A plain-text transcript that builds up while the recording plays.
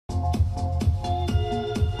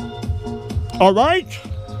All right.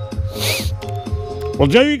 Well,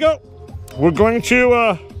 there you go. We're going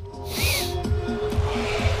to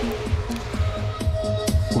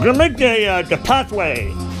make the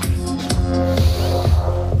pathway.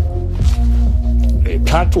 A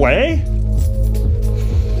pathway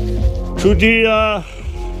to the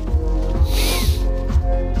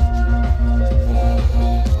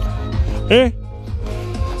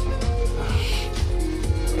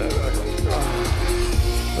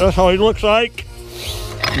that's how it looks like.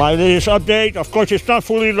 My latest update. Of course, it's not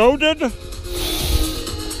fully loaded.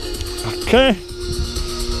 Okay.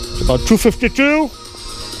 It's about 2:52.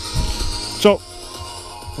 So,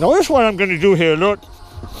 notice what I'm going to do here. Look.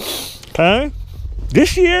 Okay.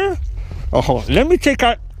 This year. Oh, let me take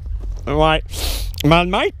out my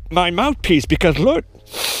mouthpiece, because look.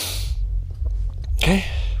 Okay.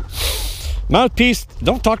 Mouthpiece.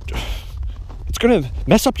 Don't talk. It's going to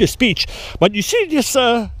mess up your speech. But you see this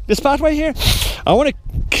this pathway here? I want to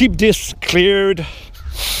keep this cleared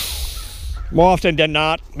more often than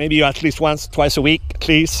not. Maybe at least once, twice a week, at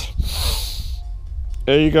least.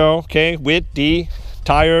 There you go. Okay, with the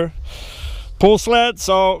tire pull sled,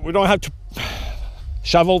 so we don't have to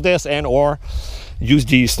shovel this and or use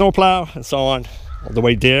the snowplow and so on all the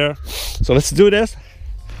way there. So let's do this.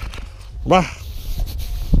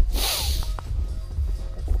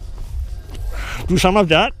 Do some of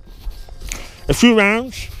that, a few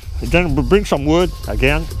rounds, and then we'll bring some wood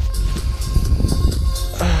again.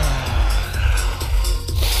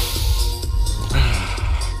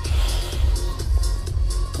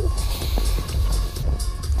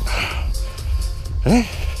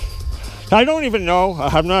 I don't even know, I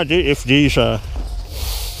have no idea if these,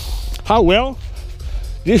 how well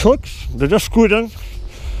these hooks, they're just screwed in.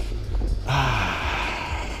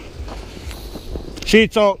 See,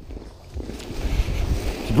 so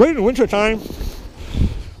it's great in winter time.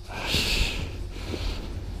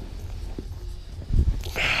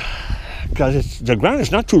 Because the ground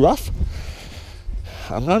is not too rough.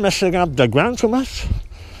 I'm not messing up the ground too much.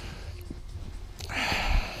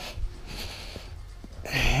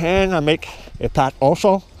 And I make a path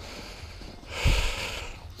also.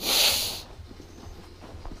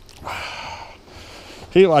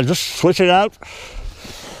 See, I just switch it out.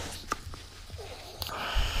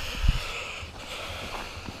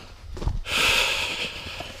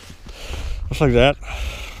 Just like that.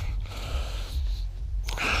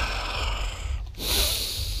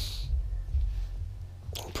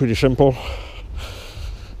 Pretty simple.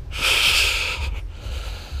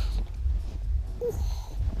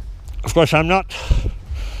 Of course, I'm not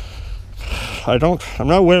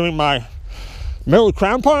wearing my metal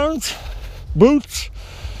crampons, boots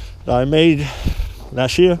that I made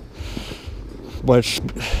last year, but it's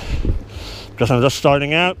because I'm just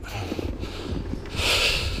starting out.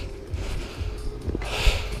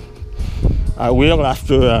 I will have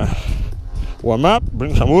to warm up,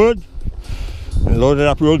 bring some wood, and load it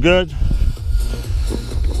up real good.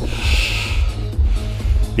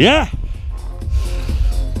 Yeah.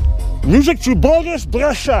 Music to Boris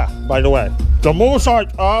Brescia, by the way. The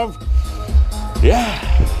Mozart of, yeah.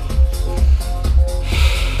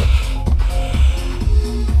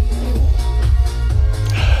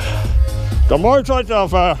 The Mozart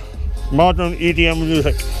of modern EDM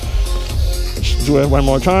music. Let's do it one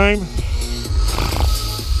more time.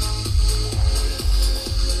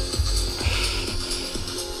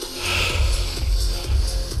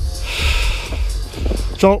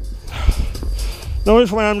 So,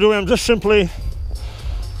 notice what I'm doing, I'm just simply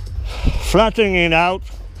flattening it out,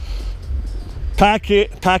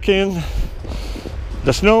 packing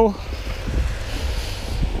the snow,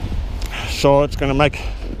 so it's going to make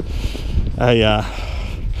a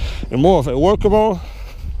more of a workable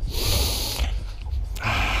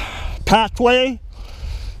pathway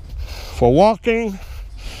for walking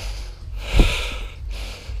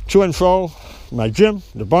to and fro my gym,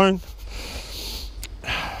 the barn.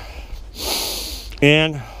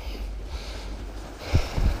 And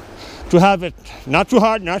to have it not too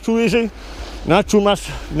hard, not too easy, not too much,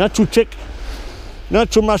 not too thick,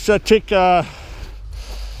 not too much thick snow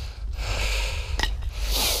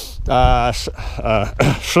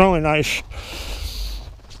and ice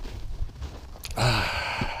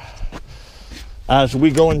as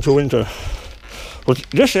we go into winter. But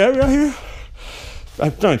this area here,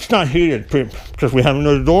 no, it's not heated because we have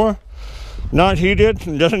another door. Not heated,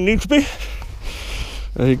 it doesn't need to be.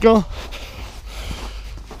 There you go.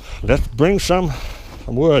 Let's bring some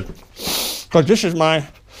wood, because this is my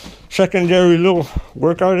secondary little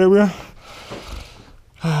workout area.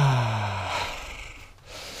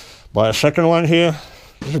 But a second one here,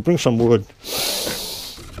 let's bring some wood.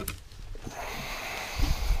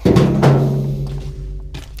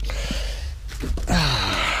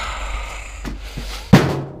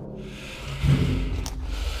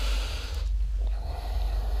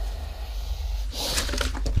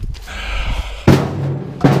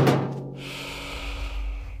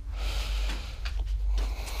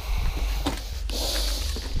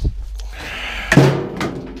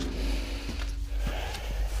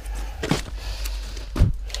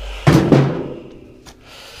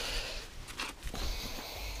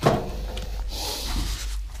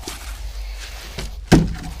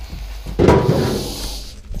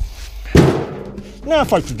 enough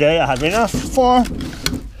for today. I have enough for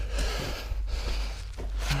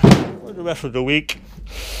the rest of the week.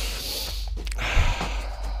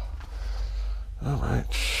 All right.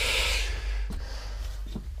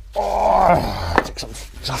 Oh, take some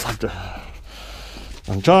stuff like that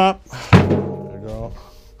on top. There we go.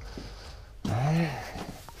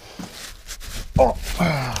 Oh.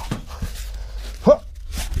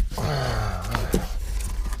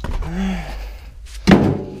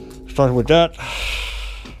 Starting with that.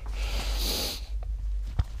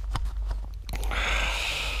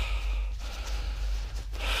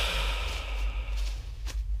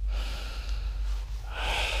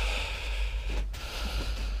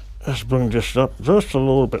 Let's bring this up just a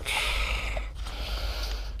little bit.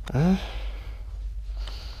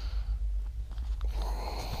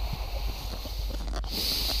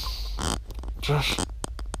 Just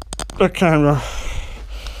the camera.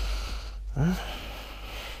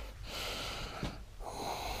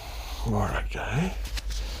 More like that.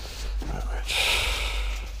 All right.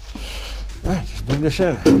 All right, just bring this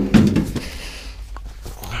in.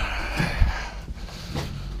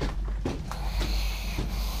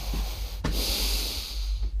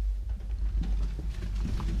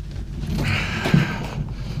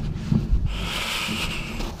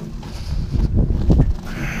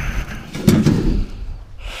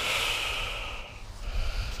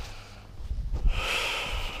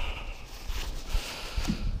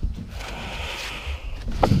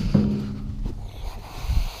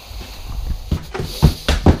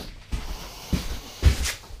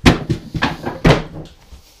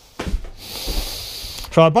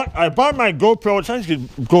 So I bought my GoPro. It's actually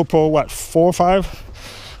GoPro, what, 4 or 5?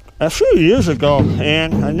 A few years ago,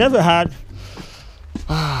 and I never had.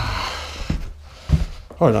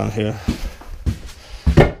 Hold on here.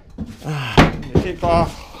 Let me take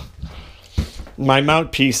off my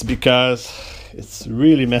mouthpiece because it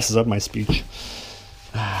really messes up my speech.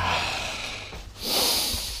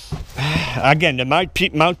 Again, the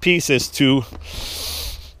mouthpiece is to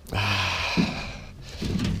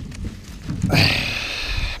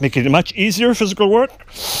make it much easier physical work,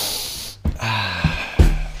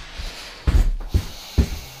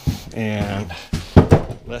 and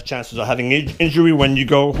less chances of having injury when you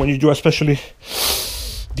do especially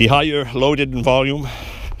the higher loaded in volume,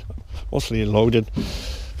 mostly loaded,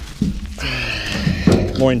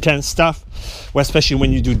 more intense stuff, well, especially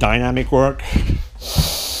when you do dynamic work.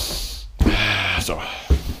 So,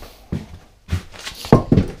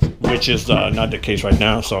 which is not the case right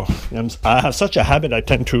now. So I have such a habit. I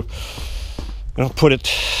tend to, put it,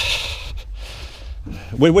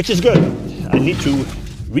 which is good. I need to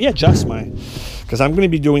readjust because I'm going to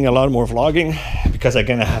be doing a lot more vlogging, because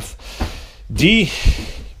again I have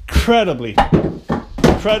incredibly.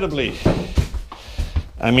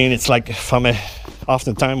 I mean, it's like from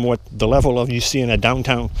oftentimes what the level of you see in a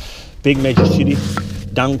downtown, big major city,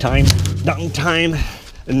 downtime,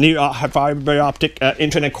 near fiber optic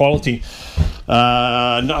internet quality,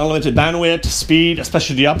 unlimited bandwidth, speed,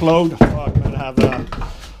 especially the upload. Fuck, man, I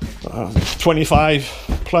have 25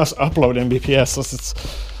 plus upload Mbps. So it's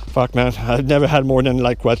fuck, man. I've never had more than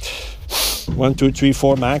like what 1, 2, 3,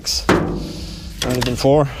 4 max. Not even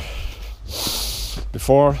 4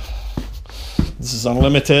 before. This is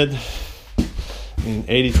unlimited. I mean,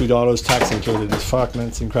 $82 tax included. It's fuck, man.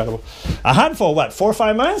 It's incredible. I had for what, 4 or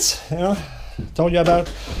 5 months? Told you about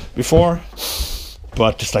before,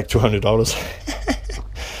 but it's like $200.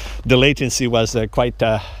 The latency was quite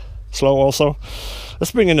slow also.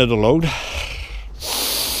 Let's bring in the load.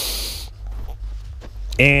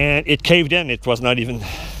 And it caved in. It was not even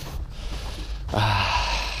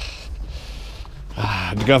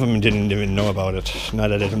the government didn't even know about it. Not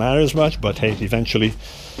that it matters much, but hey, eventually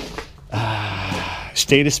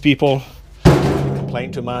status people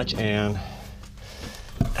complain too much, and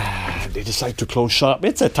they decide to close shop.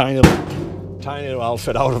 It's a tiny little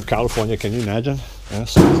outfit out of California. Can you imagine? Yeah,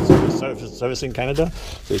 servicing Canada.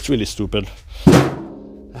 So it's really stupid.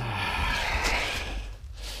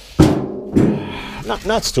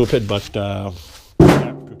 Not stupid, but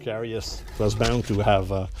precarious. It was bound to have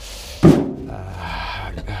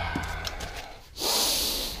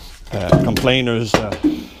complainers,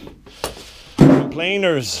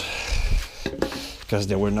 because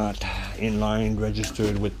they were not in line,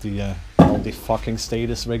 registered with the all the fucking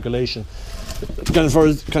status regulation.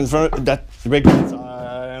 Convert that regulates,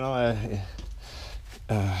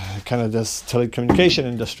 Canada's telecommunication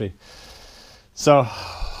industry. So,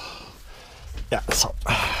 yeah. So,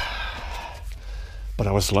 but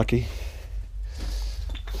I was lucky.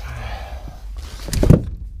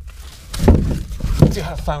 To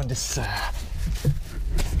have found this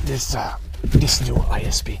this new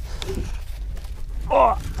ISP.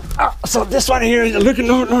 Oh, so this one here, look,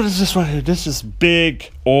 notice this one here. This is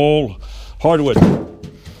big, old hardwood.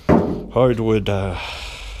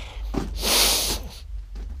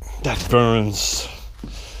 That burns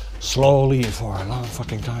slowly for a long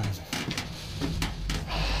fucking time.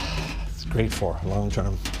 It's great for long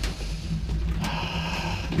term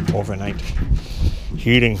overnight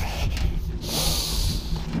heating.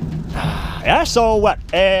 Yeah, so what?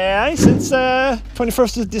 Since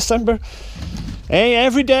 21st of December,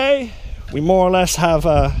 every day we more or less have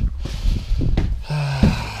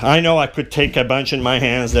I know I could take a bunch in my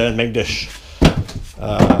hands there and make this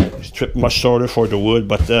trip much shorter for the wood,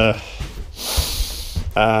 but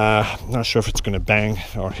I'm not sure if it's gonna bang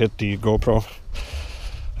or hit the GoPro,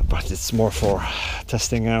 but it's more for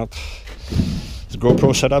testing out this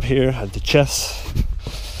GoPro setup here at the chest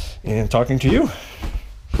and talking to you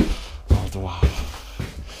all the while.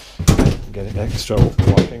 Getting extra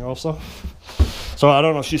walking also. So I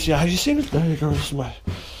don't know if you see, have you seen it? There you go, this is my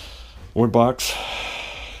wood box,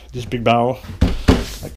 this big barrel.